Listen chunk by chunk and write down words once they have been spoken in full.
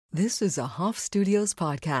This is a Hoff Studios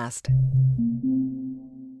podcast.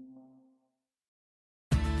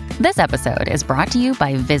 This episode is brought to you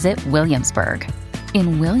by Visit Williamsburg.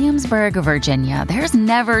 In Williamsburg, Virginia, there's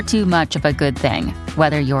never too much of a good thing.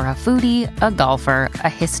 Whether you're a foodie, a golfer, a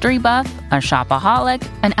history buff, a shopaholic,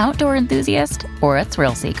 an outdoor enthusiast, or a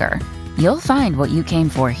thrill seeker, you'll find what you came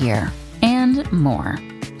for here and more.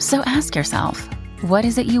 So ask yourself, what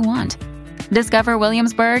is it you want? Discover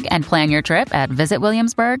Williamsburg and plan your trip at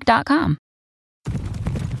visitwilliamsburg.com.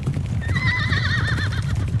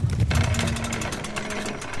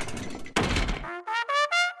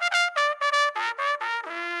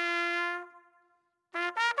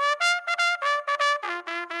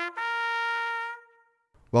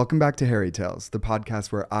 Welcome back to Harry Tales, the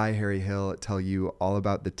podcast where I, Harry Hill, tell you all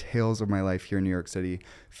about the tales of my life here in New York City,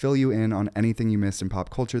 fill you in on anything you missed in pop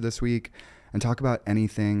culture this week, and talk about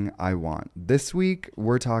anything I want. This week,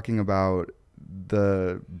 we're talking about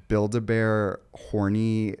the Build-A-Bear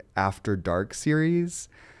Horny After Dark series,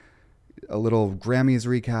 a little Grammys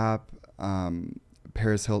recap,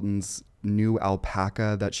 Paris Hilton's new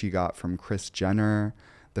alpaca that she got from Kris Jenner,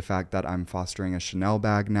 the fact that I'm fostering a Chanel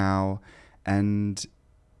bag now, and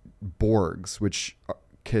Borgs, which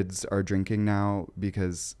kids are drinking now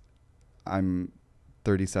because I'm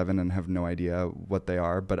 37 and have no idea what they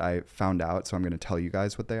are, but I found out, so I'm going to tell you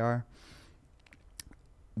guys what they are.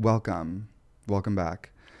 Welcome back.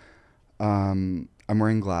 I'm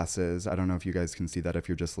wearing glasses. I don't know if you guys can see that if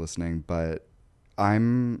you're just listening, but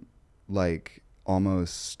I'm like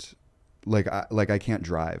almost like I can't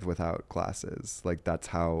drive without glasses. Like that's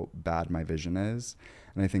how bad my vision is,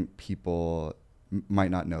 and I think people might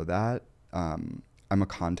not know that. I'm a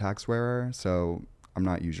contacts wearer, so I'm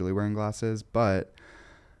not usually wearing glasses, but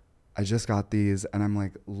I just got these and I'm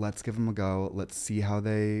like, let's give them a go. Let's see how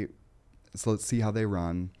they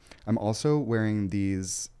run. I'm also wearing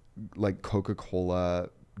these like Coca-Cola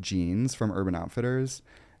jeans from Urban Outfitters,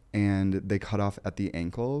 and they cut off at the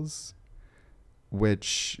ankles,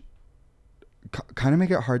 which kind of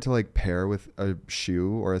make it hard to like pair with a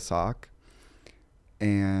shoe or a sock.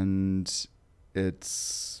 And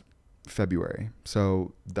it's February,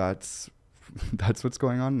 so that's what's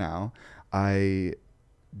going on now. I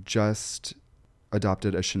just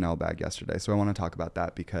adopted a Chanel bag yesterday, so I want to talk about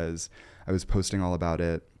that because I was posting all about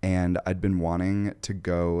it, and I'd been wanting to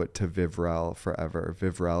go to Vivrel forever.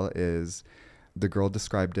 Vivrel is, the girl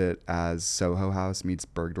described it as Soho House meets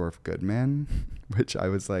Bergdorf Goodman, which I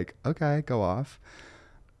was like, okay, go off.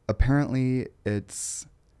 Apparently, it's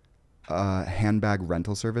a handbag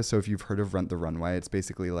rental service. So if you've heard of Rent the Runway, it's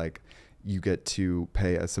basically like you get to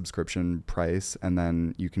pay a subscription price and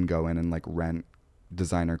then you can go in and like rent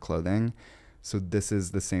designer clothing. So this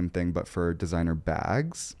is the same thing, but for designer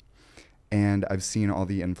bags. And I've seen all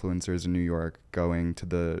the influencers in New York going to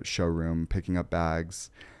the showroom, picking up bags.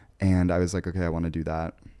 And I was like, okay, I want to do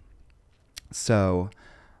that. So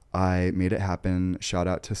I made it happen. Shout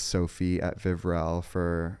out to Sophie at Vivrel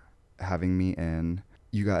for having me in.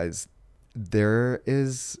 You guys, there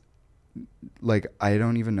is like, I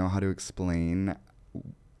don't even know how to explain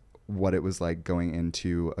what it was like going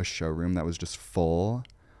into a showroom that was just full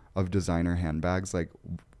of designer handbags, like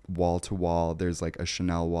wall to wall. There's like a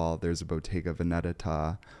Chanel wall, there's a Bottega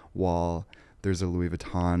Veneta wall, there's a Louis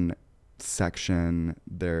Vuitton section,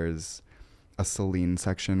 there's a Celine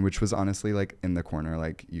section, which was honestly like in the corner.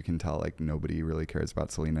 Like you can tell like nobody really cares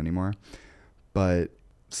about Celine anymore, but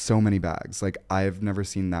so many bags. Like I've never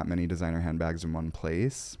seen that many designer handbags in one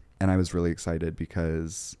place, and I was really excited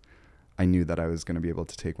because I knew that I was going to be able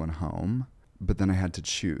to take one home, but then I had to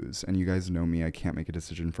choose. And you guys know me, I can't make a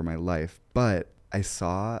decision for my life, but I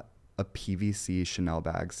saw a PVC Chanel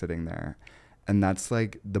bag sitting there, and that's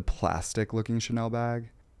like the plastic looking Chanel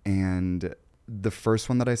bag. And the first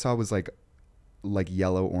one that I saw was like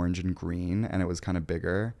yellow, orange, and green, and it was kind of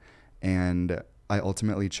bigger. And I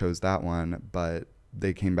ultimately chose that one, but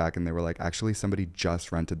they came back and they were like, actually somebody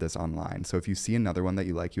just rented this online. So if you see another one that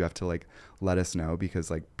you like, you have to like let us know because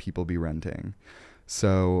like people be renting.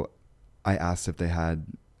 So I asked if they had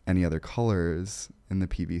any other colors in the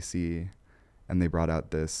PVC, and they brought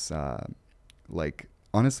out this like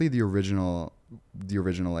honestly the original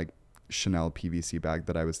like Chanel PVC bag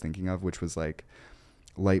that I was thinking of, which was like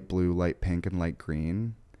light blue, light pink, and light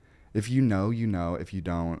green. If you know, you know. If you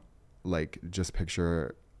don't, like just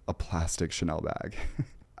picture a plastic Chanel bag.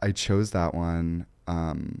 I chose that one.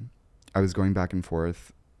 I was going back and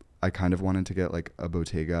forth. I kind of wanted to get like a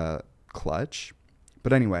Bottega clutch.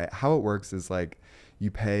 But anyway, how it works is like you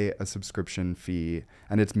pay a subscription fee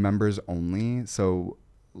and it's members only. So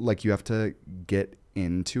like you have to get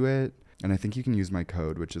into it. And I think you can use my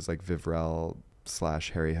code, which is like Vivrel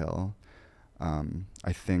slash Harry Hill.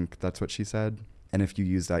 I think that's what she said. And if you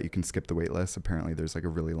use that, you can skip the wait list. Apparently there's like a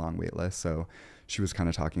really long wait list. So she was kind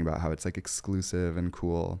of talking about how it's like exclusive and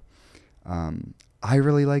cool. I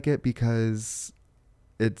really like it because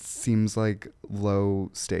it seems like low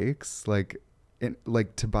stakes. Like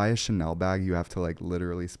to buy a Chanel bag, you have to like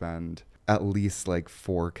literally spend at least like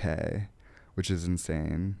 $4,000, which is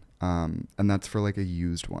insane. And that's for like a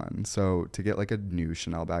used one. So to get like a new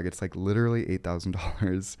Chanel bag, it's like literally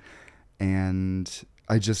 $8,000. And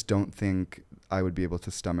I just don't think I would be able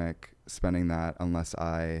to stomach spending that unless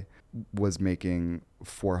I was making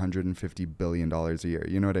 $450 billion a year.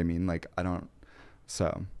 You know what I mean? Like, I don't.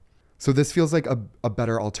 So this feels like a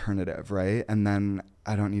better alternative, right? And then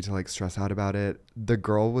I don't need to like stress out about it. The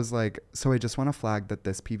girl was like, so I just want to flag that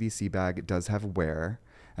this PVC bag does have wear.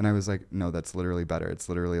 And I was like, no, that's literally better. It's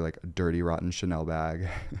literally like a dirty, rotten Chanel bag,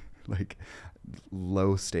 like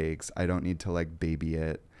low stakes. I don't need to like baby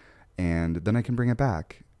it. And then I can bring it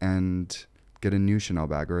back and get a new Chanel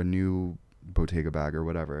bag or a new Bottega bag or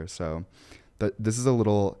whatever. So this is a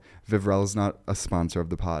little, Vivrel is not a sponsor of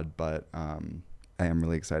the pod, but I am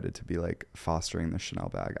really excited to be like fostering the Chanel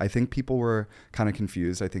bag. I think people were kind of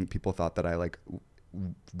confused. I think people thought that I like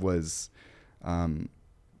was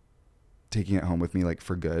taking it home with me like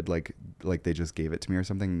for good, like they just gave it to me or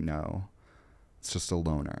something. No, it's just a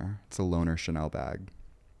loaner. It's a loaner Chanel bag.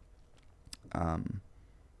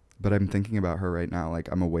 But I'm thinking about her right now. Like,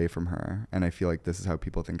 I'm away from her, and I feel like this is how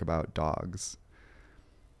people think about dogs.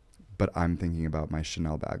 But I'm thinking about my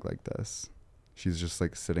Chanel bag like this. She's just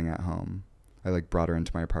like sitting at home. I like brought her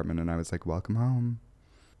into my apartment, and I was like, welcome home.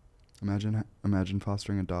 Imagine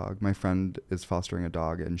fostering a dog. My friend is fostering a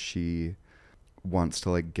dog, and she wants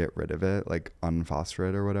to like get rid of it, like unfoster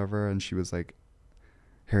it or whatever. And she was like,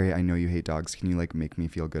 Harry, I know you hate dogs. Can you like make me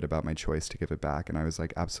feel good about my choice to give it back? And I was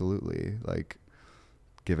like, absolutely. Like,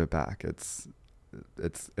 give it back.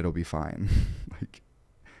 It'll be fine. Like,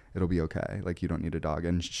 it'll be okay. Like, you don't need a dog.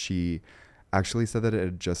 And she actually said that it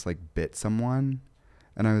had just like bit someone.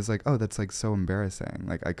 And I was like, oh, that's like so embarrassing.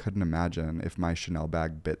 Like, I couldn't imagine if my Chanel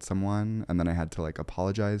bag bit someone and then I had to like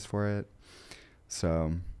apologize for it.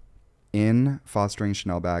 So in fostering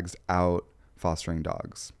Chanel bags, out fostering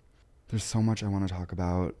dogs. There's so much I want to talk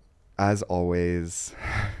about. As always,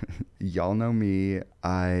 y'all know me.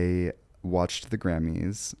 I watched the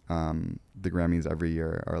Grammys. The Grammys every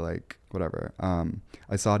year are like, whatever.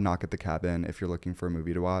 I saw Knock at the Cabin. If you're looking for a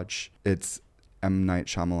movie to watch, it's M. Night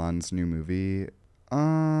Shyamalan's new movie.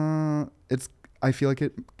 I feel like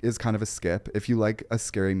it is kind of a skip. If you like a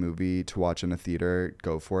scary movie to watch in a theater,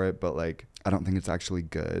 go for it. But like, I don't think it's actually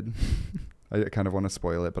good. I kind of want to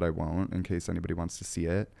spoil it, but I won't in case anybody wants to see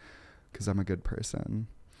it, because I'm a good person.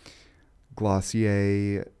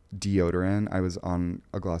 Glossier deodorant. I was on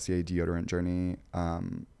a Glossier deodorant journey.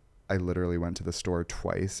 I literally went to the store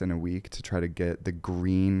twice in a week to try to get the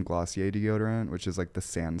green Glossier deodorant, which is like the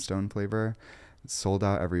sandstone flavor. It's sold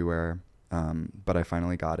out everywhere. But I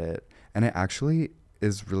finally got it, and it actually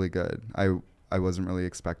is really good. I wasn't really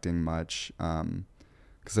expecting much,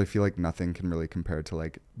 because I feel like nothing can really compare to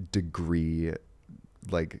like Degree,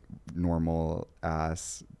 like normal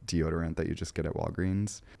ass deodorant that you just get at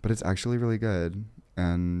Walgreens. But it's actually really good,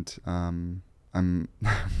 and I'm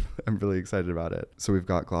I'm really excited about it. So we've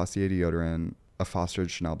got Glossier deodorant, a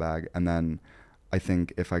fostered Chanel bag, and then I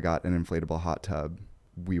think if I got an inflatable hot tub,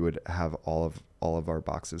 we would have all of our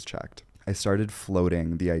boxes checked. I started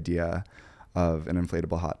floating the idea of an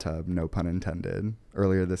inflatable hot tub, no pun intended,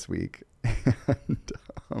 earlier this week.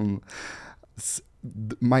 And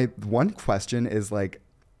my one question is like,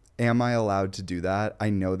 am I allowed to do that?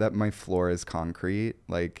 I know that my floor is concrete,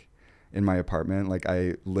 like in my apartment. Like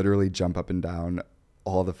I literally jump up and down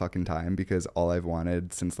all the fucking time because all I've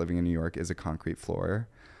wanted since living in New York is a concrete floor.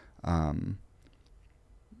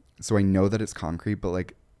 So I know that it's concrete, but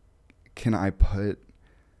like,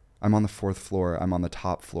 I'm on the 4th floor, I'm on the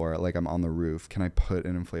top floor, like I'm on the roof. Can I put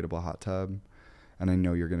an inflatable hot tub? And I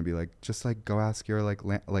know you're going to be like, just like go ask your like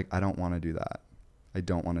I don't want to do that. I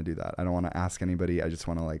don't want to do that. I don't want to ask anybody. I just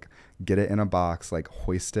want to like get it in a box, like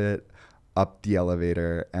hoist it up the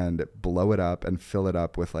elevator and blow it up and fill it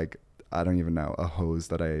up with like, I don't even know, a hose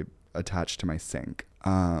that I attach to my sink.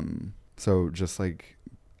 So just like,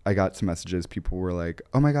 I got some messages. People were like,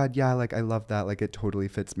 oh my God, yeah, like I love that. Like it totally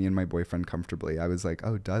fits me and my boyfriend comfortably. I was like,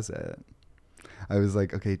 oh, does it? I was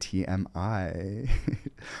like, okay, TMI.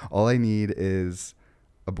 All I need is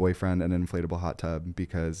a boyfriend and an inflatable hot tub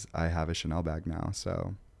because I have a Chanel bag now.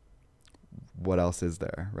 So what else is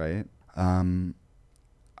there, right?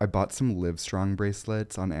 I bought some Livestrong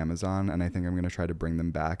bracelets on Amazon, and I think I'm going to try to bring them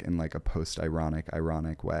back in like a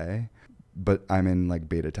ironic way. but I'm in like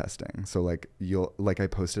beta testing. So like I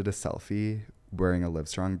posted a selfie wearing a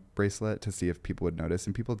Livestrong bracelet to see if people would notice,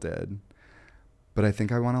 and people did. But I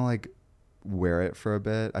think I want to like wear it for a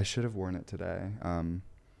bit. I should have worn it today.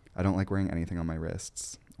 I don't like wearing anything on my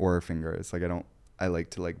wrists or fingers. Like I like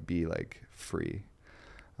to like be like free.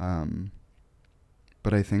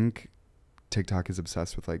 But I think TikTok is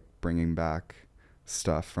obsessed with like bringing back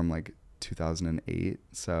stuff from like 2008.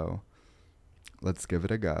 So let's give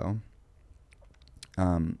it a go.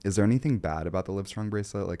 Is there anything bad about the Livestrong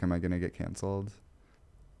bracelet? Like, am I going to get canceled?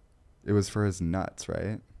 It was for his nuts,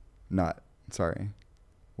 right?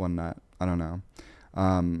 One nut. I don't know.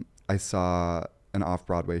 I saw an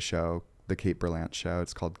off-Broadway show, the Kate Berlant show.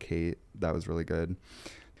 It's called Kate. That was really good.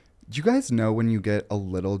 Do you guys know when you get a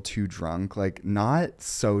little too drunk, like not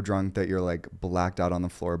so drunk that you're like blacked out on the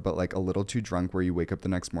floor, but like a little too drunk where you wake up the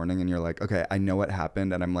next morning and you're like, okay, I know what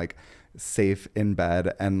happened, and I'm like safe in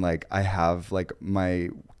bed, and like I have like my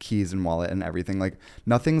keys and wallet and everything. Like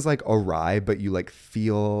nothing's like awry, but you like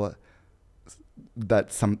feel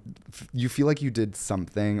that you feel like you did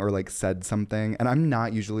something or like said something. And I'm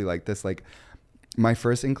not usually like this. Like my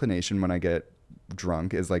first inclination when I get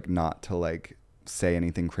drunk is like not to like say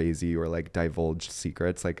anything crazy or like divulge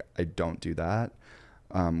secrets. Like I don't do that,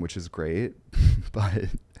 which is great. But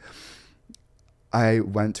I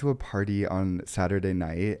went to a party on Saturday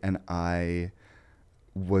night, and I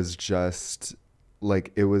was just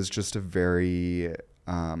like, it was just a very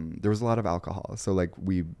there was a lot of alcohol, so like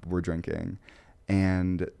we were drinking,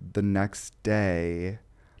 and the next day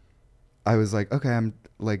I was like, okay, I'm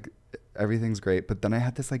like, everything's great. But then I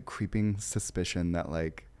had this like creeping suspicion that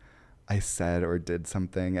like I said or did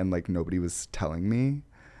something and like nobody was telling me.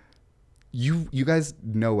 You guys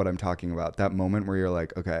know what I'm talking about. That moment where you're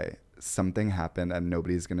like, okay, something happened and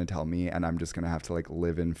nobody's going to tell me, and I'm just going to have to like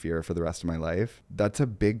live in fear for the rest of my life. That's a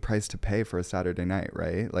big price to pay for a Saturday night,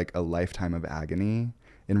 right? Like a lifetime of agony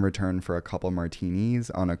in return for a couple martinis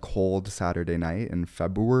on a cold Saturday night in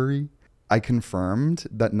February. I confirmed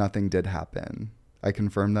that nothing did happen.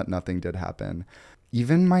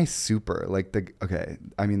 Even my super, like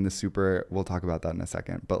the super, we'll talk about that in a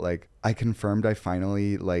second, but like I confirmed I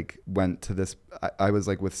finally like went to this, I was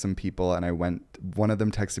like with some people, and one of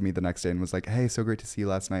them texted me the next day and was like, hey, so great to see you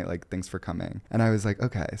last night, like thanks for coming. And I was like,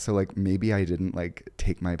 okay, so like maybe I didn't like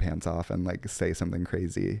take my pants off and like say something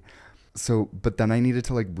crazy. So, but then I needed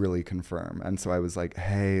to like really confirm. And so I was like,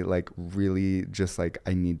 hey, like really just like,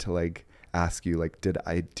 I need to like ask you, like, did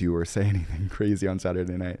I do or say anything crazy on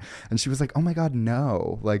Saturday night? And she was like, oh my God,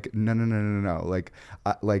 no, like, no.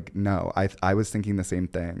 No, I was thinking the same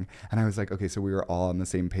thing. And I was like, okay, so we were all on the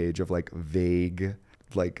same page of like vague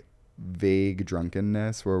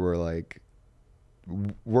drunkenness where we're like,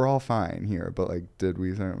 we're all fine here, but like, did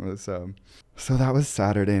we? So that was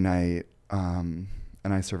Saturday night.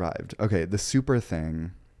 And I survived. Okay, the super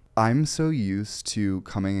thing. I'm so used to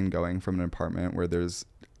coming and going from an apartment where there's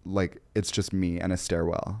like, it's just me and a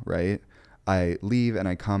stairwell, right? I leave and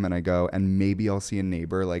I come and I go, and maybe I'll see a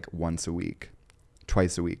neighbor like once a week,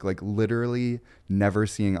 twice a week, like literally never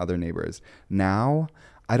seeing other neighbors. Now,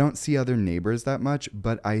 I don't see other neighbors that much,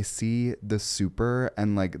 but I see the super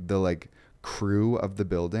and like the like crew of the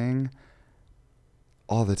building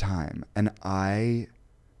all the time. And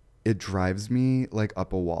it drives me like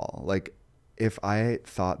up a wall. Like if I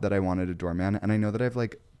thought that I wanted a doorman, and I know that I've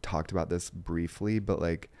like talked about this briefly, but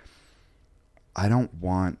like I don't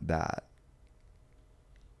want that.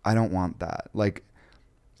 Like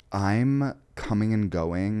I'm coming and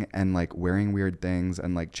going and like wearing weird things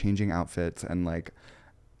and like changing outfits, and like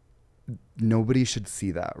nobody should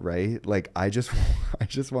see that, right? Like I just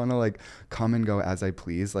want to like come and go as I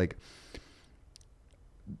please. Like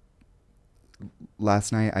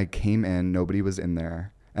last night I came in, nobody was in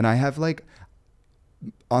there, and I have like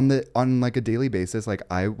on like a daily basis, like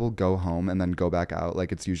I will go home and then go back out.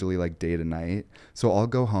 Like it's usually like day to night. So I'll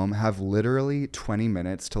go home, have literally 20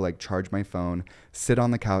 minutes to like charge my phone, sit on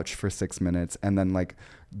the couch for 6 minutes, and then like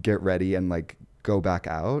get ready and like go back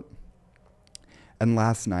out. And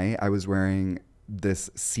last night I was wearing this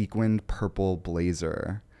sequined purple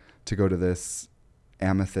blazer to go to this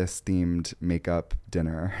amethyst themed makeup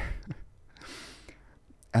dinner.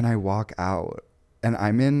 And I walk out, and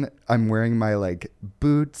I'm wearing my like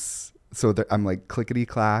boots. So I'm like clickety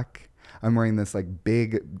clack. I'm wearing this like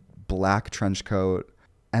big black trench coat,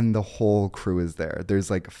 and the whole crew is there.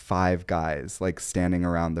 There's like 5 guys like standing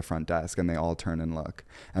around the front desk, and they all turn and look.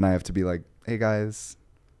 And I have to be like, hey guys,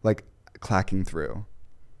 like clacking through.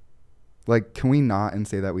 Like, can we not and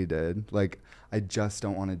say that we did? Like, I just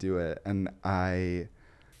don't want to do it. And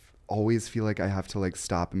always feel like I have to like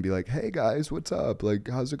stop and be like, hey guys, what's up? Like,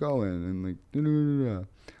 how's it going? And like, no.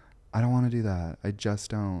 I don't want to do that. I just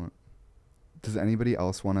don't. Does anybody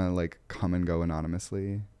else want to like come and go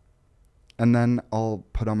anonymously? And then I'll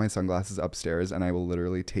put on my sunglasses upstairs and I will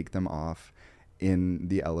literally take them off in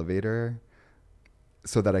the elevator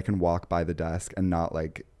so that I can walk by the desk and not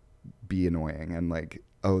like be annoying and like,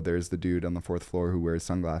 oh, there's the dude on the 4th floor who wears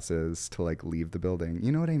sunglasses to like leave the building.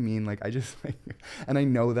 You know what I mean? Like I just like, and I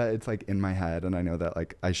know that it's like in my head and I know that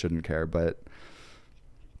like I shouldn't care, but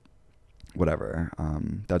whatever.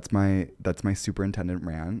 That's my superintendent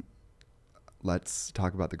rant. Let's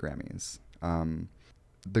talk about the Grammys.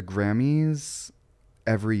 The Grammys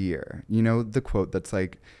every year, you know, the quote that's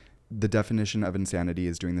like, the definition of insanity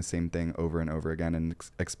is doing the same thing over and over again and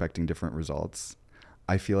expecting different results.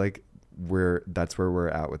 I feel like that's where we're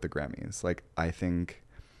at with the Grammys. Like, I think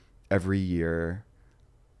every year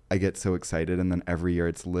I get so excited, and then every year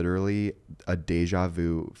it's literally a deja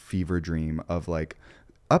vu fever dream of like,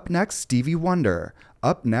 up next, Stevie Wonder,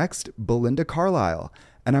 up next, Belinda Carlisle.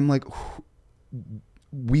 And I'm like,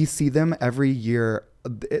 we see them every year.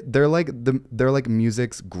 They're like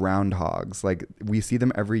music's groundhogs. Like, we see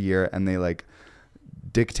them every year and they like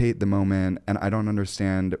dictate the moment, and I don't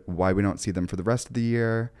understand why we don't see them for the rest of the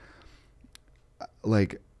year.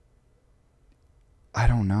 Like, I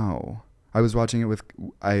don't know. I was watching it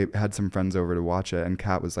I had some friends over to watch it, and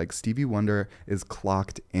Kat was like, Stevie Wonder is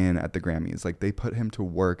clocked in at the Grammys. Like, they put him to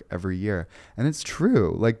work every year. And it's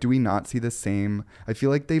true. Like, do we not see the same? I feel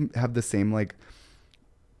like they have the same, like,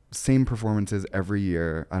 same performances every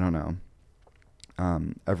year. I don't know.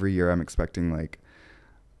 Every year I'm expecting, like,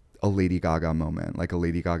 a Lady Gaga moment, like a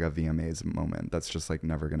Lady Gaga VMAs moment. That's just, like,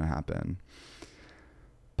 never going to happen.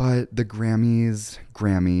 But the Grammys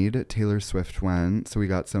Grammy'd. Taylor Swift went, so we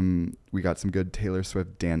got some good Taylor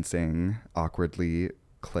Swift dancing awkwardly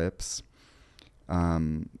clips.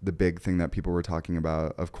 The big thing that people were talking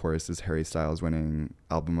about, of course, is Harry Styles winning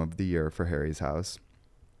Album of the Year for Harry's House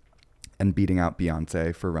and beating out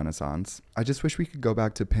Beyonce for Renaissance. I just wish we could go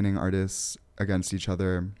back to pinning artists against each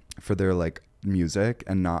other for their like music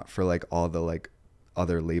and not for like all the like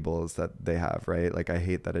other labels that they have, right? Like, I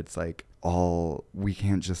hate that it's like we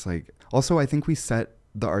can't just like, also I think we set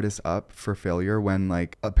the artist up for failure when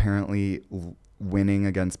like apparently winning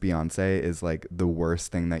against Beyonce is like the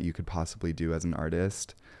worst thing that you could possibly do as an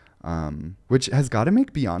artist, which has got to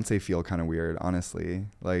make Beyonce feel kind of weird, honestly.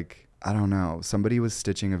 Like, I don't know. Somebody was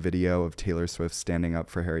stitching a video of Taylor Swift standing up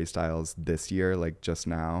for Harry Styles this year, like just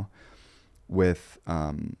now, with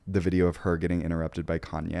the video of her getting interrupted by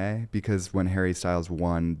Kanye, because when Harry Styles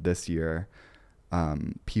won this year,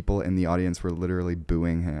 people in the audience were literally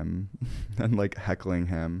booing him and like heckling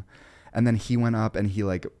him. And then he went up and he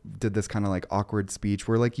like did this kind of like awkward speech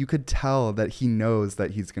where like you could tell that he knows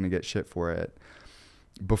that he's going to get shit for it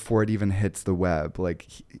before it even hits the web. Like,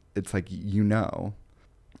 it's like, you know.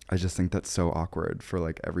 I just think that's so awkward for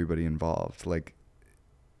like everybody involved. Like,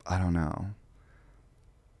 I don't know.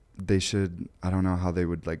 I don't know how they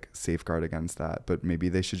would like safeguard against that, but maybe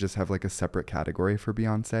they should just have like a separate category for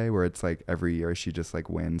Beyonce where it's like every year she just like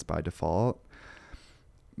wins by default.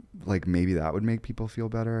 Like, maybe that would make people feel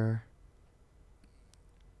better.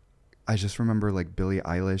 I just remember like Billie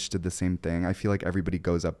Eilish did the same thing. I feel like everybody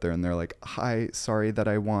goes up there and they're like, hi, sorry that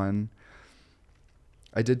I won.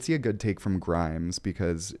 I did see a good take from Grimes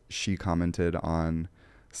because she commented on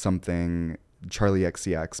something. Charlie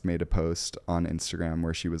XCX made a post on Instagram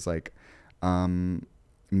where she was like,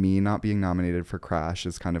 me not being nominated for Crash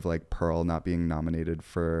is kind of like Pearl not being nominated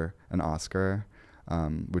for an Oscar,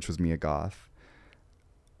 which was Mia Goth,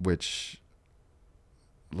 which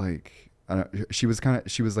like, I don't, she was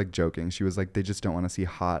like joking. She was like, they just don't want to see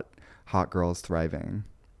hot girls thriving,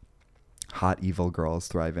 hot evil girls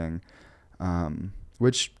thriving,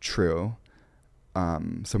 which true.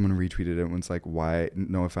 Someone retweeted it and was like, why,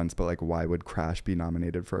 no offense, but like, why would Crash be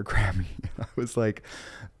nominated for a Grammy? I was like,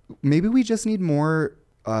 maybe we just need more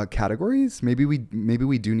categories. Maybe we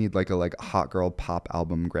do need like a hot girl pop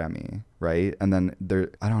album Grammy, right? And then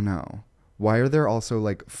I don't know. Why are there also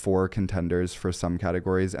like 4 contenders for some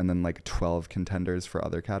categories and then like 12 contenders for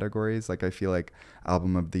other categories? Like, I feel like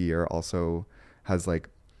Album of the Year also has like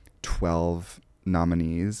 12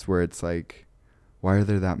 nominees where it's like, why are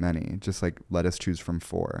there that many? Just like, let us choose from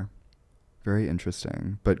 4. Very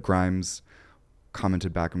interesting. But Grimes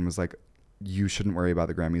commented back and was like, you shouldn't worry about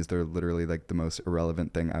the Grammys. They're literally like the most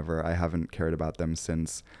irrelevant thing ever. I haven't cared about them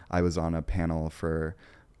since I was on a panel for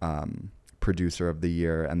Producer of the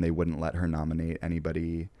Year and they wouldn't let her nominate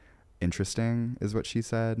anybody interesting, is what she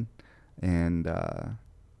said. And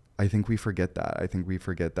I think we forget that. I think we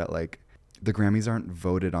forget that like the Grammys aren't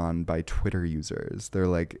voted on by Twitter users. They're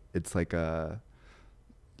like, it's like a,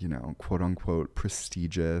 you know, quote unquote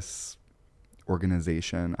prestigious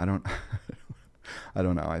organization. I don't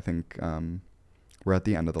know. I think we're at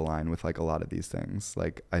the end of the line with like a lot of these things.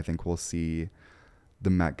 Like, I think we'll see the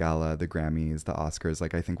Met Gala, the Grammys, the Oscars.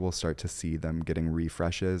 Like, I think we'll start to see them getting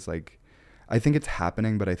refreshes. Like, I think it's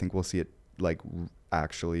happening, but I think we'll see it like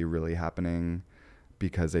actually really happening,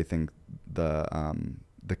 because I think the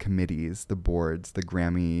committees, the boards, the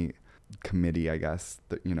Grammy committee, I guess,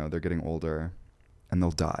 that, you know, they're getting older and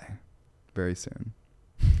they'll die very soon.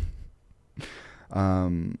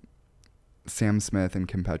 Sam Smith and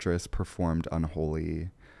Kim Petras performed Unholy,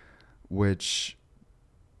 which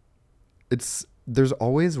there's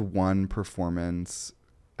always one performance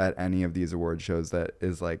at any of these award shows that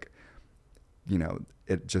is like, you know,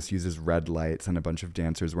 it just uses red lights and a bunch of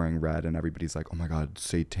dancers wearing red, and everybody's like, oh my God,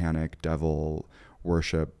 satanic devil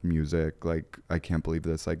worship music. Like, I can't believe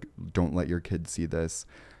this. Like, don't let your kids see this.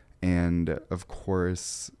 And of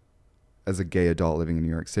course, as a gay adult living in New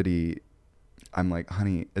York City, I'm like,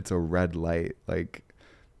 honey, it's a red light. Like,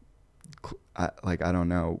 I don't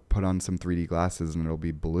know, put on some 3D glasses and it'll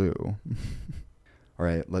be blue. All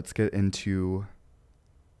right, let's get into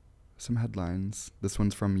some headlines. This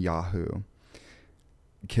one's from Yahoo.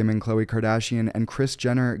 Kim and Khloe Kardashian and Kris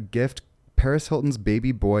Jenner gift Paris Hilton's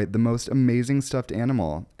baby boy the most amazing stuffed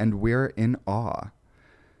animal, and we're in awe.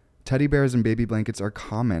 Teddy bears and baby blankets are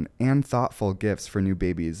common and thoughtful gifts for new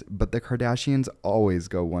babies, but the Kardashians always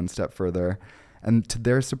go one step further, and to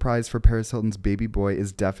their surprise for Paris Hilton's baby boy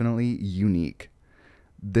is definitely unique.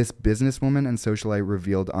 This businesswoman and socialite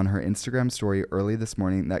revealed on her Instagram story early this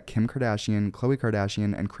morning that Kim Kardashian, Khloe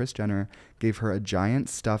Kardashian, and Kris Jenner gave her a giant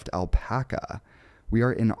stuffed alpaca. We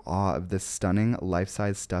are in awe of this stunning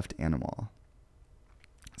life-size stuffed animal.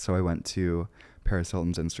 So I went to Paris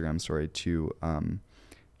Hilton's Instagram story to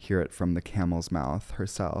hear it from the camel's mouth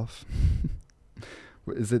herself.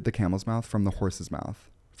 Is it the camel's mouth? From the horse's mouth?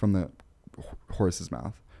 From the horse's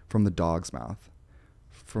mouth? From the dog's mouth?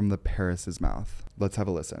 From the Paris's mouth? Let's have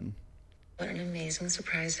a listen. What an amazing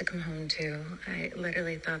surprise to come home to. I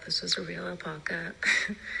literally thought this was a real alpaca.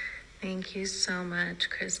 Thank you so much,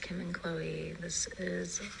 Kris, Kim, and Khloe. This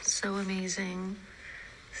is so amazing,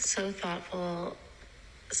 so thoughtful,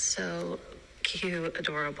 so cute,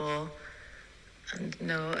 adorable. And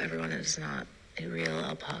no, everyone, it is not a real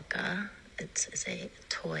alpaca. It's a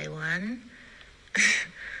toy one.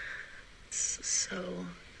 It's so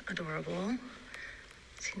adorable.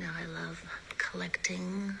 See, now I love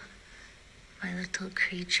collecting my little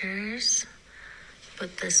creatures.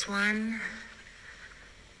 But this one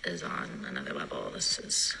is on another level. This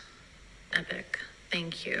is epic.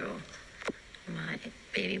 Thank you. My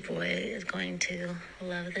baby boy is going to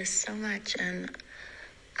love this so much, and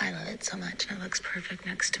I love it so much, and it looks perfect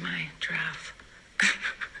next to my giraffe.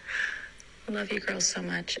 Love you girls so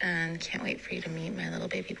much, and can't wait for you to meet my little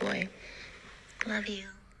baby boy. Love you.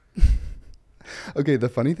 Okay, the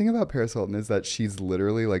funny thing about Paris Hilton is that she's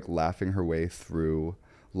literally like laughing her way through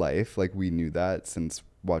life. Like, we knew that since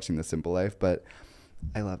watching The Simple Life, but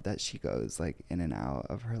I love that she goes like in and out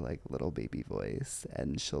of her like little baby voice,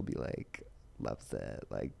 and she'll be like, loves it,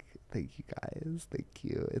 like, thank you guys, thank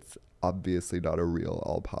you. It's obviously not a real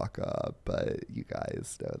alpaca, but you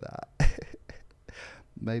guys know that.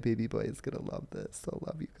 My baby boy is gonna love this, so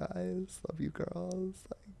love you guys, love you girls.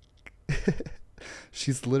 Like,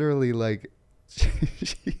 she's literally like,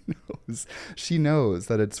 she knows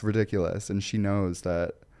that it's ridiculous, and she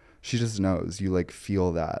just knows, you like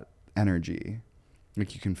feel that energy.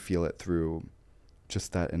 Like, you can feel it through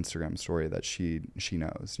just that Instagram story that she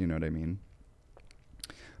knows, you know what I mean?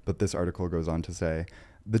 But this article goes on to say,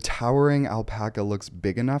 the towering alpaca looks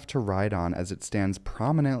big enough to ride on as it stands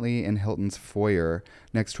prominently in Hilton's foyer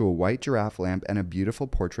next to a white giraffe lamp and a beautiful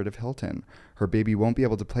portrait of Hilton. Her baby won't be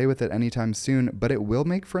able to play with it anytime soon, but it will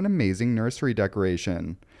make for an amazing nursery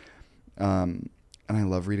decoration. And I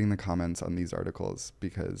love reading the comments on these articles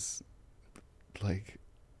because, like,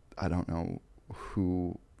 I don't know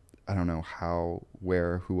how,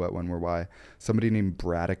 where, who, what, when, where, why. Somebody named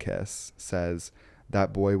Bradicus says,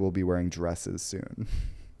 that boy will be wearing dresses soon.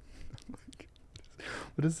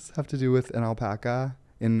 What does this have to do with an alpaca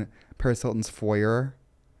in Paris Hilton's foyer?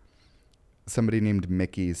 Somebody named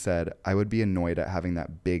Mickey said, I would be annoyed at having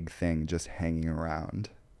that big thing just hanging around.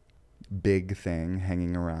 Big thing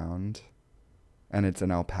hanging around. And it's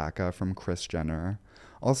an alpaca from Kris Jenner.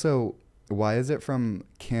 Also, why is it from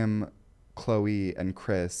Kim, Khloe, and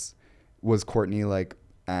Kris? Was Kourtney like,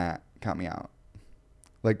 count me out?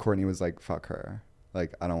 Like, Kourtney was like, fuck her.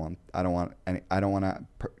 Like, I don't want to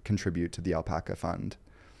contribute to the alpaca fund.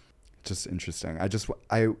 just interesting.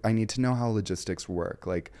 I need to know how logistics work.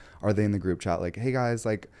 Like, are they in the group chat like, hey guys,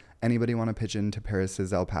 like, anybody want to pitch into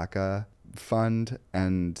Paris's alpaca fund?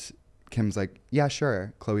 And Kim's like, yeah,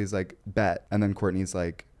 sure. Chloe's like, bet. And then Courtney's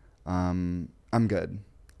like, I'm good,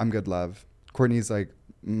 love. Courtney's like,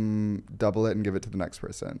 double it and give it to the next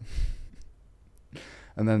person.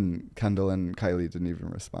 And then Kendall and Kylie didn't even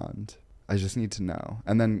respond. I just need to know.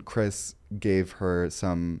 And then Chris gave her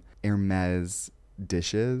some Hermes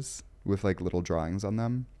dishes with like little drawings on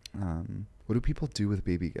them. What do people do with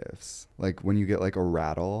baby gifts? Like when you get like a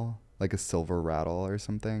rattle, like a silver rattle or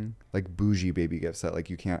something, like bougie baby gifts that like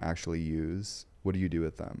you can't actually use. What do you do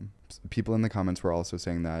with them? People in the comments were also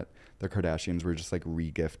saying that the Kardashians were just like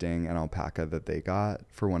re-gifting an alpaca that they got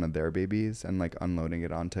for one of their babies and like unloading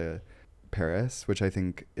it onto Paris, which I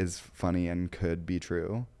think is funny and could be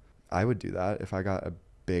true. I would do that if I got a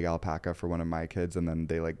big alpaca for one of my kids and then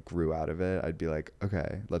they like grew out of it. I'd be like,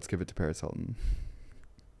 okay, let's give it to Paris Hilton.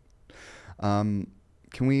 Can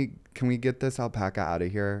we get this alpaca out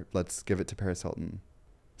of here? Let's give it to Paris Hilton.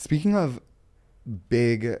 Speaking of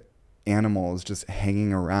big animals just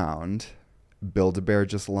hanging around, Build-A-Bear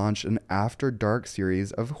just launched an After Dark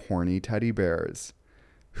series of horny teddy bears.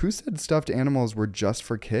 Who said stuffed animals were just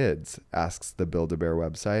for kids? Asks the Build-A-Bear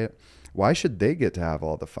website. Why should they get to have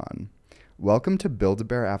all the fun? Welcome to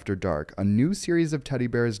Build-A-Bear After Dark, a new series of teddy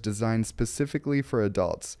bears designed specifically for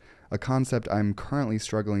adults, a concept I'm currently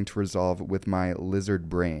struggling to resolve with my lizard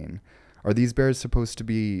brain. Are these bears supposed to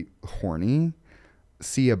be horny?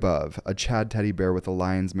 See above, a Chad teddy bear with a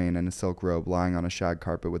lion's mane and a silk robe lying on a shag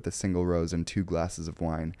carpet with a single rose and 2 glasses of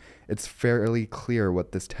wine. It's fairly clear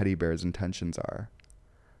what this teddy bear's intentions are.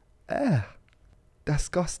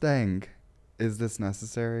 Disgusting. Is this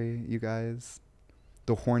necessary, you guys?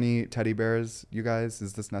 The horny teddy bears, you guys,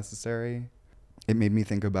 is this necessary? It made me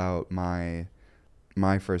think about my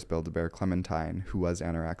first Build-A-Bear, Clementine, who was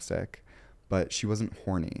anorexic, but she wasn't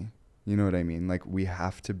horny. You know what I mean? Like we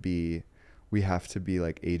have to be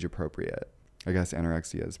like age appropriate. I guess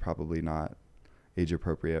anorexia is probably not age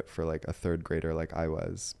appropriate for like a 3rd grader like I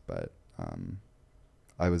was, but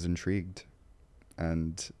I was intrigued.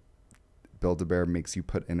 And Build-A-Bear makes you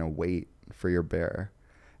put in a weight for your bear.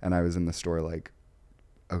 And I was in the store like,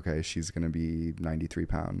 okay, she's going to be 93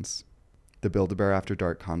 pounds. The Build-A-Bear After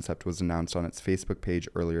Dark concept was announced on its Facebook page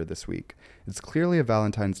earlier this week. It's clearly a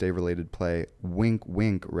Valentine's Day related play. Wink,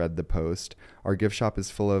 wink, read the post. Our gift shop is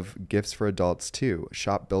full of gifts for adults too.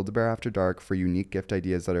 Shop Build-A-Bear After Dark for unique gift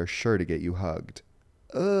ideas that are sure to get you hugged.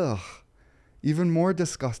 Ugh. Even more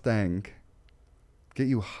disgusting. Get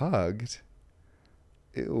you hugged?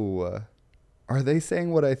 Ew. Are they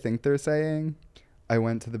saying what I think they're saying? I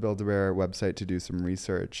went to the Build-A-Bear website to do some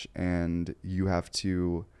research, and you have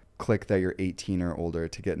to click that you're 18 or older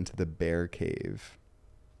to get into the bear cave,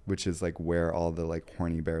 which is like where all the like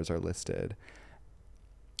horny bears are listed.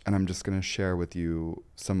 And I'm just going to share with you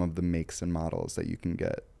some of the makes and models that you can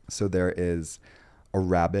get. So there is a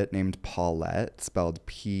rabbit named Paulette, spelled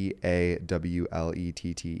Pawlette.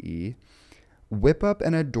 Whip up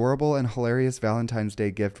an adorable and hilarious Valentine's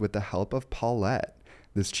Day gift with the help of Paulette.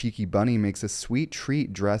 This cheeky bunny makes a sweet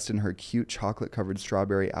treat dressed in her cute chocolate-covered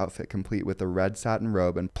strawberry outfit, complete with a red satin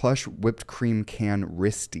robe and plush whipped cream can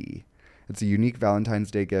wristy. It's a unique Valentine's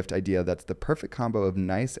Day gift idea that's the perfect combo of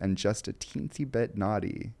nice and just a teensy bit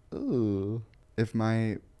naughty. Ooh. If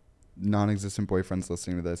my non-existent boyfriend's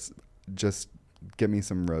listening to this, just get me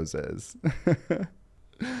some roses.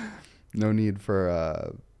 No need for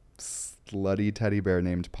a slutty teddy bear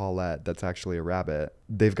named Paulette that's actually a rabbit.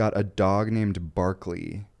 They've got a dog named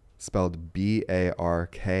Barkley, spelled Barkleigh.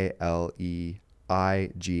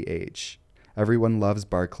 Everyone loves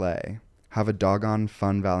Barclay. Have a doggone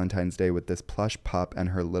fun Valentine's Day with this plush pup and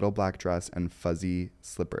her little black dress and fuzzy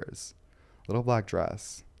slippers. Little black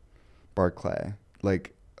dress. Barclay.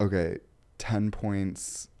 Like, okay, 10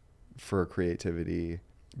 points for creativity,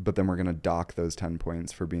 but then we're going to dock those 10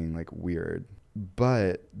 points for being like weird.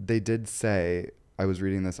 But they did say, I was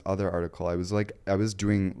reading this other article. I was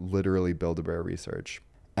doing literally Build-A-Bear research,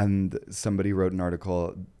 and somebody wrote an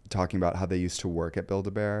article talking about how they used to work at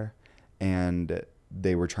Build-A-Bear, and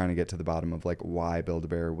they were trying to get to the bottom of like why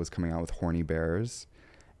Build-A-Bear was coming out with horny bears,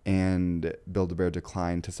 and Build-A-Bear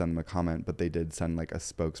declined to send them a comment, but they did send like a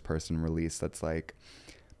spokesperson release that's like,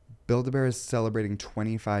 Build-A-Bear is celebrating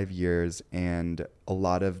 25 years, and a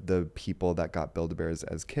lot of the people that got Build-A-Bears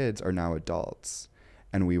as kids are now adults,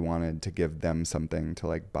 and we wanted to give them something to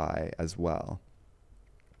like buy as well.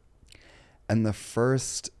 And the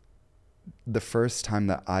first time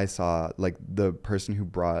that I saw, like, the person who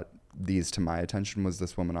brought these to my attention was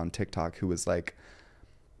this woman on TikTok who was like,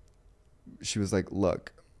 she was like,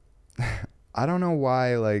 look, I don't know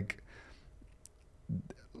why, like,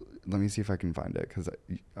 let me see if I can find it, because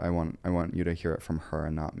I want you to hear it from her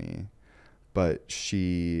and not me. But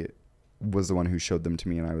she was the one who showed them to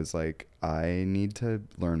me, and I was like, I need to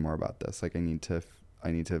learn more about this. Like, I need to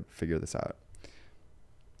figure this out.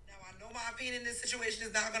 Now, I know my opinion in this situation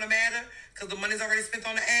is not going to matter because the money's already spent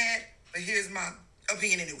on the ad, but here's my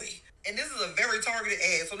opinion anyway. And this is a very targeted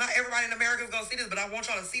ad, so not everybody in America is going to see this, but I want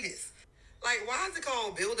y'all to see this. Like, why is it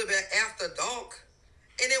called Build-A-Bear After Dark?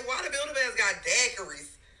 And then why the Build-A-Bears got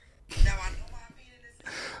daiquiris? Now, I know my opinion in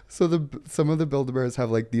this. So some of the Build-A-Bears have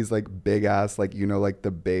like these like big ass, like, you know, like the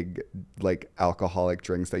big like alcoholic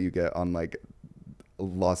drinks that you get on like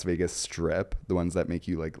Las Vegas Strip, the ones that make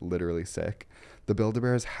you like literally sick. The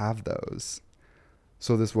Build-A-Bears have those.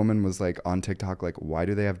 So this woman was like on TikTok, like, why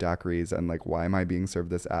do they have daiquiris? And like, why am I being served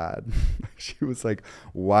this ad? She was like,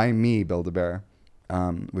 why me, Build-A-Bear?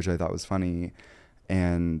 Which I thought was funny.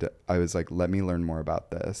 And I was like, let me learn more about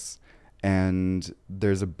this. And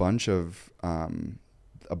there's a bunch of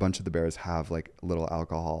the bears have like little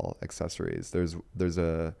alcohol accessories. There's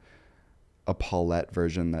a Paulette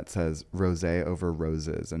version that says rosé over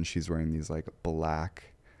roses, and she's wearing these like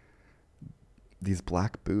black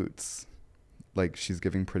boots. Like, she's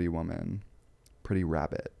giving Pretty Woman, Pretty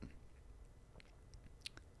Rabbit.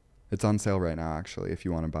 It's on sale right now, actually, if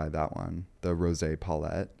you want to buy that one. The Rosé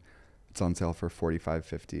Paulette. It's on sale for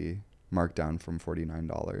 $45.50, marked down from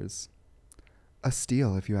 $49. A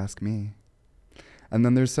steal, if you ask me. And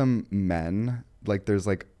then there's some men, like there's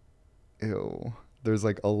like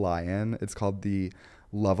a lion. It's called the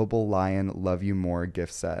Lovable Lion Love You More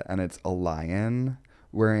gift set. And it's a lion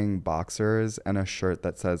wearing boxers and a shirt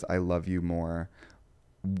that says I love you more,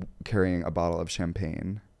 carrying a bottle of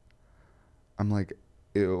champagne. I'm like,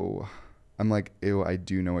 ew, I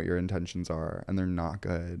do know what your intentions are, and they're not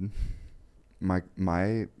good.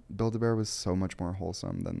 My Build-A-Bear was so much more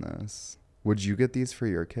wholesome than this. Would you get these for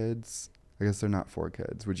your kids? I guess they're not for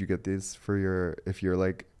kids. Would you get these for if you're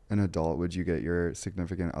like an adult, would you get your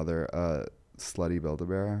significant other a slutty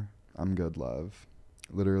Build-A-Bear? I'm good, love.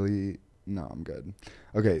 Literally, no, I'm good.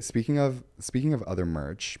 Okay, speaking of other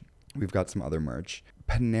merch, we've got some other merch.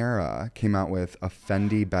 Panera came out with a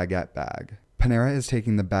Fendi baguette bag. Panera is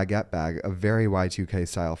taking the baguette bag, a very Y2K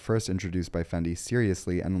style first introduced by Fendi,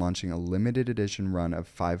 seriously and launching a limited edition run of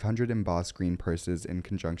 500 embossed green purses in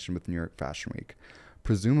conjunction with New York Fashion Week.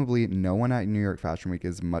 Presumably, no one at New York Fashion Week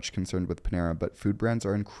is much concerned with Panera, but food brands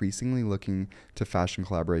are increasingly looking to fashion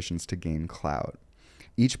collaborations to gain clout.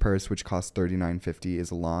 Each purse, which costs $39.50,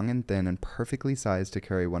 is long and thin and perfectly sized to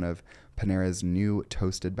carry one of Panera's new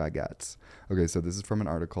toasted baguettes. Okay, so this is from an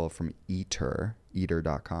article from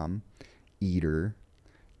eater.com. Eater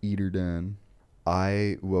done.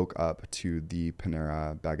 I woke up to the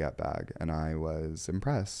Panera baguette bag and I was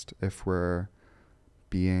impressed. If we're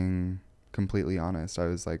being completely honest, I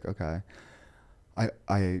was like, okay.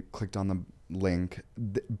 I clicked on the link.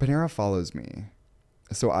 Panera follows me.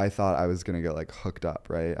 So I thought I was going to get like hooked up,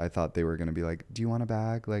 right? I thought they were going to be like, do you want a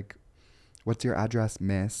bag? Like, what's your address,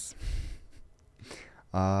 miss?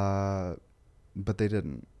 But they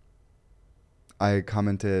didn't. I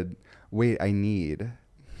commented, wait, I need.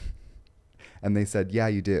 And they said, yeah,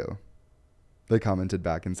 you do. They commented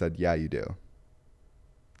back and said, yeah, you do.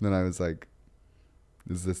 Then I was like,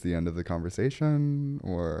 is this the end of the conversation?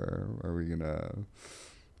 Or are we you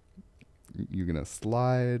gonna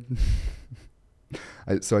slide?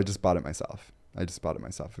 So I just bought it myself. It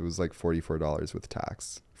was like $44 with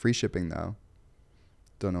tax. Free shipping though.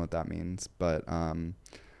 Don't know what that means, but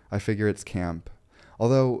I figure it's camp.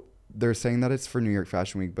 Although they're saying that it's for New York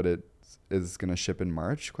Fashion Week, but it is going to ship in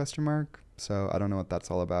March, ? So I don't know what that's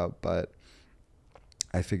all about, but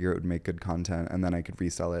I figure it would make good content, and then I could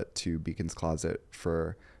resell it to Beacon's Closet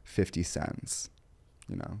for 50 cents,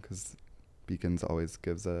 you know, because Beacon's always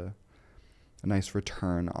gives a nice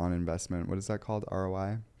return on investment. What is that called?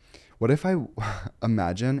 ROI? What if I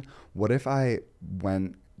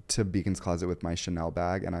went to Beacon's Closet with my Chanel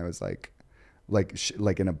bag and I was like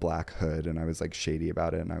in a black hood, and I was like shady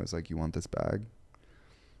about it, and I was like, you want this bag?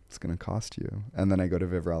 It's gonna cost you. And then I go to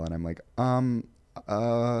Vivrel and I'm like,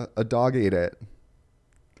 a dog ate it.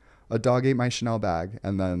 A dog ate my Chanel bag.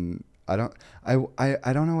 And then I don't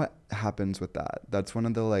know what happens with that. That's one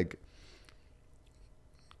of the like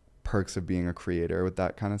perks of being a creator with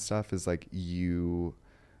that kind of stuff, is like you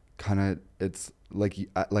kind of, it's like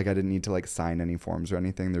I didn't need to like sign any forms or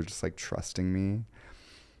anything. They're just like trusting me.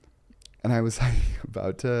 And I was like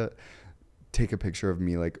about to take a picture of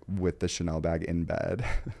me like with the Chanel bag in bed,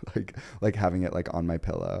 like having it like on my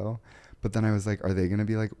pillow. But then I was like, are they gonna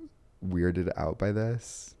be like weirded out by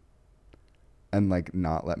this? and like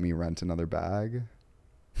not let me rent another bag.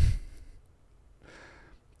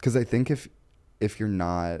 Because I think if you're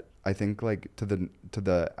not, I think like to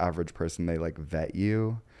the average person, they like vet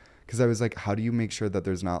you. Because I was like, how do you make sure that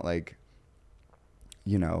there's not like,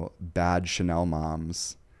 you know, bad Chanel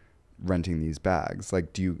moms renting these bags?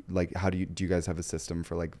 Like, do you guys have a system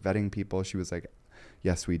for like vetting people? She was like,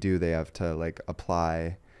 yes, we do. They have to like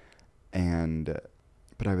apply.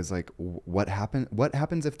 But I was like, what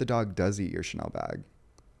happens if the dog does eat your Chanel bag?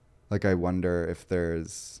 Like, I wonder if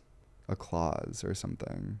there's a clause or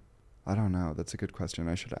something. I don't know. That's a good question.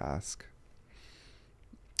 I should ask.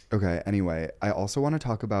 Okay. Anyway, I also want to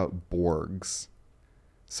talk about Borgs.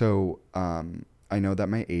 So, I know that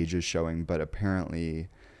my age is showing, but apparently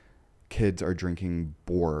kids are drinking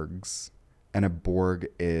Borgs, and a Borg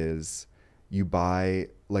is you buy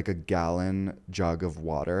like a gallon jug of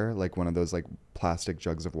water, like one of those like plastic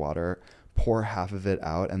jugs of water, pour half of it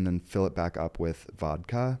out and then fill it back up with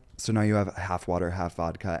vodka. So now you have half water, half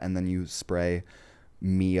vodka, and then you spray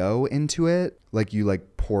Mio into it. Like you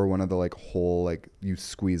like pour one of the like whole, like you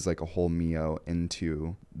squeeze like a whole Mio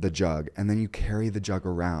into the jug, and then you carry the jug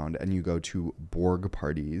around and you go to Borg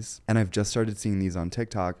parties. And I've just started seeing these on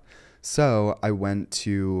TikTok. So I went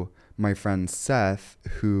to my friend Seth,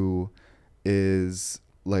 who is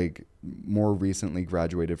like more recently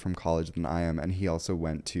graduated from college than I am, and he also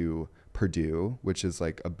went to Purdue, which is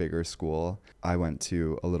like a bigger school. I went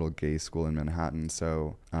to a little gay school in Manhattan,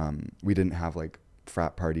 so we didn't have like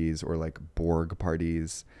frat parties or like Borg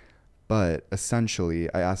parties, but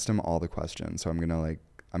essentially I asked him all the questions. So I'm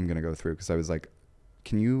gonna go through, because I was like,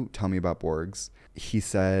 can you tell me about Borgs? He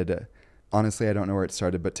said, honestly, I don't know where it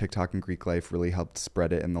started, but TikTok and Greek life really helped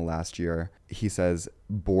spread it in the last year. He says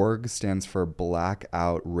Borg stands for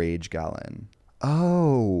Blackout Rage Gallon.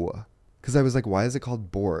 Oh, because I was like, why is it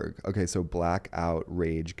called Borg? Okay, so Blackout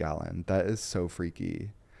Rage Gallon. That is so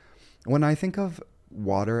freaky. When I think of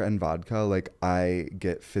water and vodka, like I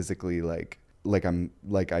get physically like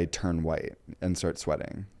I turn white and start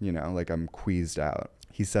sweating, you know, like I'm queased out.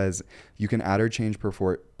 He says you can add or change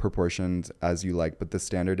proportions as you like, but the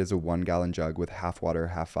standard is a 1 gallon jug with half water,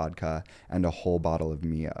 half vodka, and a whole bottle of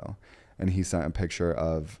Mio. And he sent a picture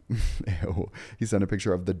of, he sent a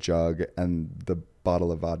picture of the jug and the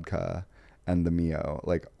bottle of vodka and the Mio,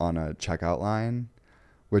 like on a checkout line,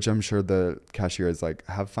 which I'm sure the cashier is like,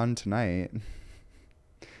 have fun tonight.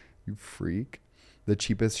 You freak. The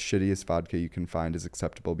cheapest, shittiest vodka you can find is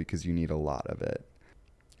acceptable because you need a lot of it.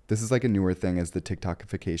 This is like a newer thing as the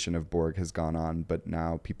TikTokification of Borg has gone on, but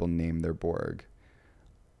now people name their Borg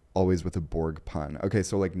always with a Borg pun. Okay,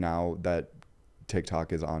 so like now that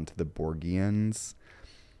TikTok is on to the Borgians,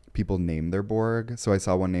 people name their Borg. So I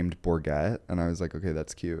saw one named Borgette, and I was like, okay,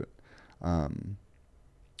 that's cute.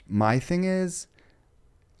 My thing is,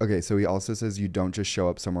 okay, so he also says you don't just show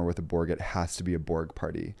up somewhere with a Borg, it has to be a Borg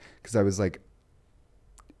party. Because I was like,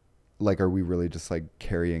 are we really just like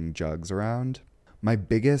carrying jugs around? My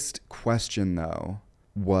biggest question, though,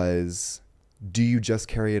 was, do you just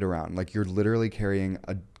carry it around? Like, you're literally carrying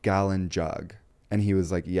a gallon jug. And he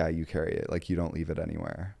was like, yeah, you carry it. Like, you don't leave it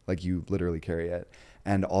anywhere. Like, you literally carry it.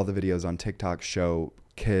 And all the videos on TikTok show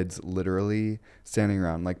kids literally standing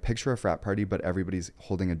around. Like, picture a frat party, but everybody's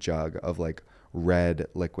holding a jug of, like, red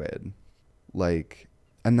liquid. Like,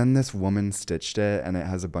 and then this woman stitched it, and it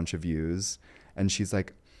has a bunch of views. And she's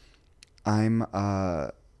like, I'm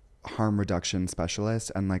harm reduction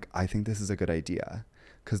specialist, and like I think this is a good idea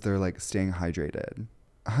because they're like staying hydrated.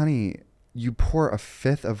 Honey, you pour a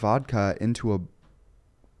fifth of vodka into a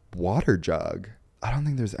water jug. I don't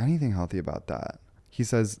think there's anything healthy about that. He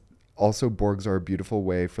says also Borgs are a beautiful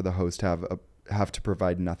way for the host to have to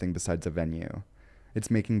provide nothing besides a venue.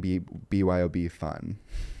 It's making BYOB fun.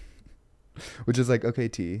 Which is like, okay,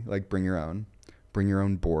 T, like bring your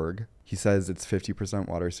own Borg. He says it's 50%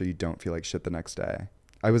 water so you don't feel like shit the next day.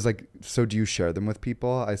 I was like, so do you share them with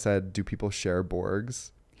people? I said, do people share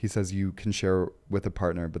Borgs? He says you can share with a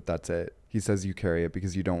partner, but that's it. He says you carry it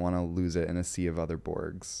because you don't want to lose it in a sea of other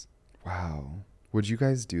Borgs. Wow. Would you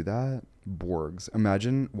guys do that? Borgs.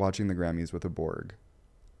 Imagine watching the Grammys with a Borg.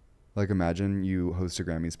 Like, imagine you host a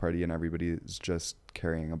Grammys party and everybody's just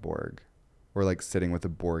carrying a Borg. Or like sitting with a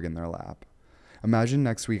Borg in their lap. Imagine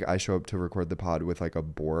next week I show up to record the pod with like a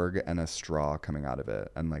Borg and a straw coming out of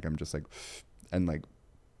it. And like, I'm just like, and like,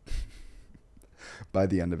 by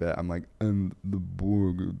the end of it, I'm like, and the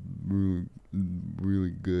Borg is really, really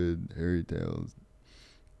good Harry Tales.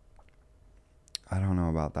 I don't know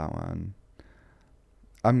about that one.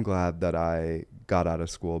 I'm glad that I got out of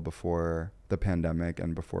school before the pandemic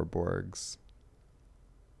and before Borgs.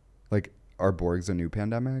 Like, are Borgs a new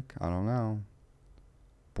pandemic? I don't know.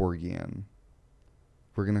 Borgian.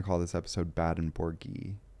 We're going to call this episode Bad and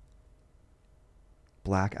Borgie.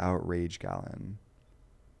 Blackout Rage Gallon.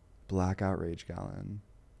 Blackout Rage Gallon.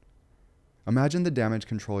 Imagine the damage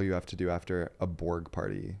control you have to do after a Borg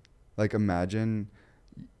party. Like, imagine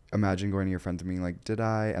going to your friends and being like, did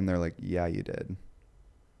I? And they're like, yeah, you did.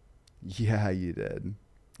 Yeah, you did.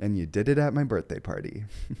 And you did it at my birthday party.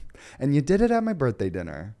 And you did it at my birthday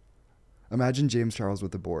dinner. Imagine James Charles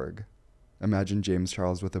with a Borg. Imagine James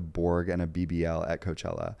Charles with a Borg and a BBL at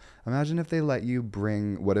Coachella. Imagine if they let you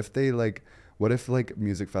bring, what if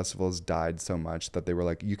music festivals died so much that they were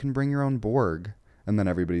like, you can bring your own Borg. And then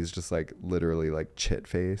everybody's just like literally like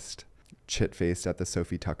chit-faced at the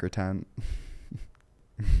Sophie Tucker tent.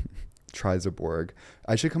 Tries a Borg.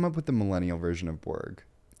 I should come up with the millennial version of Borg.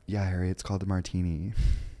 Yeah, Harry, it's called a martini.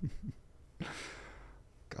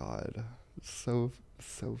 God, so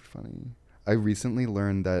funny. I recently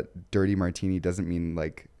learned that dirty martini doesn't mean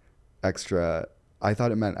like extra. I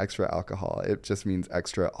thought it meant extra alcohol. It just means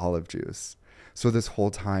extra olive juice. So this whole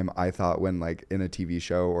time I thought when like in a TV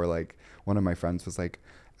show or like one of my friends was like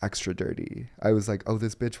extra dirty, I was like, oh,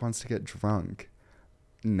 this bitch wants to get drunk.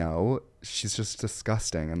 No, she's just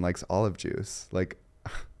disgusting and likes olive juice. Like,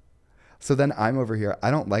 so then I'm over here, I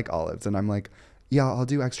don't like olives, and I'm like, yeah, I'll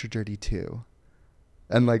do extra dirty too.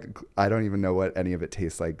 And like, I don't even know what any of it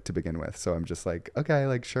tastes like to begin with. So I'm just like, okay,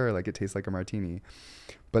 like, sure, like it tastes like a martini.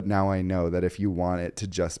 But now I know that if you want it to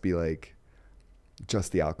just be like,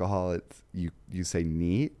 just the alcohol, it's you say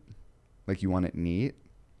neat, like you want it neat.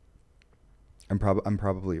 I'm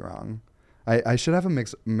probably wrong. I should have a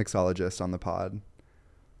mixologist on the pod.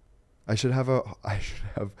 I should have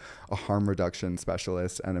a harm reduction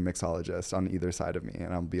specialist and a mixologist on either side of me,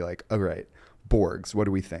 and I'll be like, all right, Borgs, what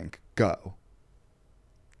do we think? Go.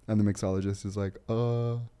 And the mixologist is like,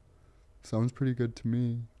 sounds pretty good to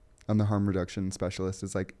me. And the harm reduction specialist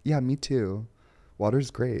is like, yeah, me too.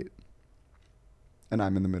 Water's great. And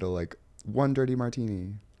I'm in the middle like, one dirty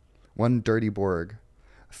martini, one dirty Borg,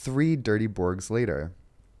 3 dirty Borgs later.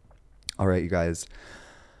 All right, you guys.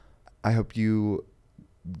 I hope you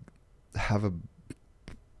have a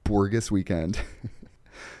Borgus weekend.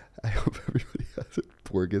 I hope everybody has a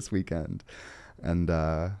Borgus weekend. And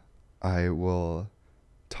I will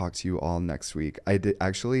talk to you all next week. I did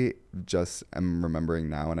actually just am remembering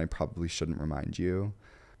now, and I probably shouldn't remind you,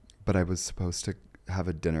 but I was supposed to have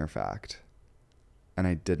a dinner fact, and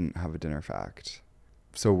I didn't have a dinner fact.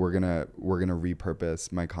 So we're gonna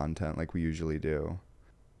repurpose my content like we usually do,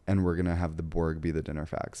 and we're gonna have the Borg be the dinner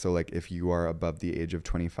fact. So like, if you are above the age of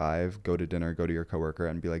 25, go to dinner, go to your coworker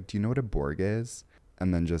and be like, do you know what a Borg is?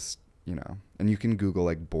 And then just, you know, and you can Google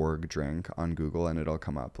like Borg drink on Google, and it'll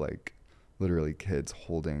come up like literally kids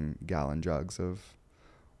holding gallon jugs of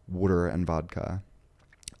water and vodka.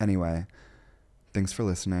 Anyway, thanks for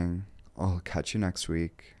listening. I'll catch you next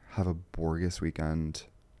week. Have a Borgus weekend.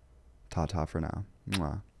 Ta-ta for now.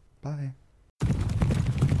 Mwah. Bye.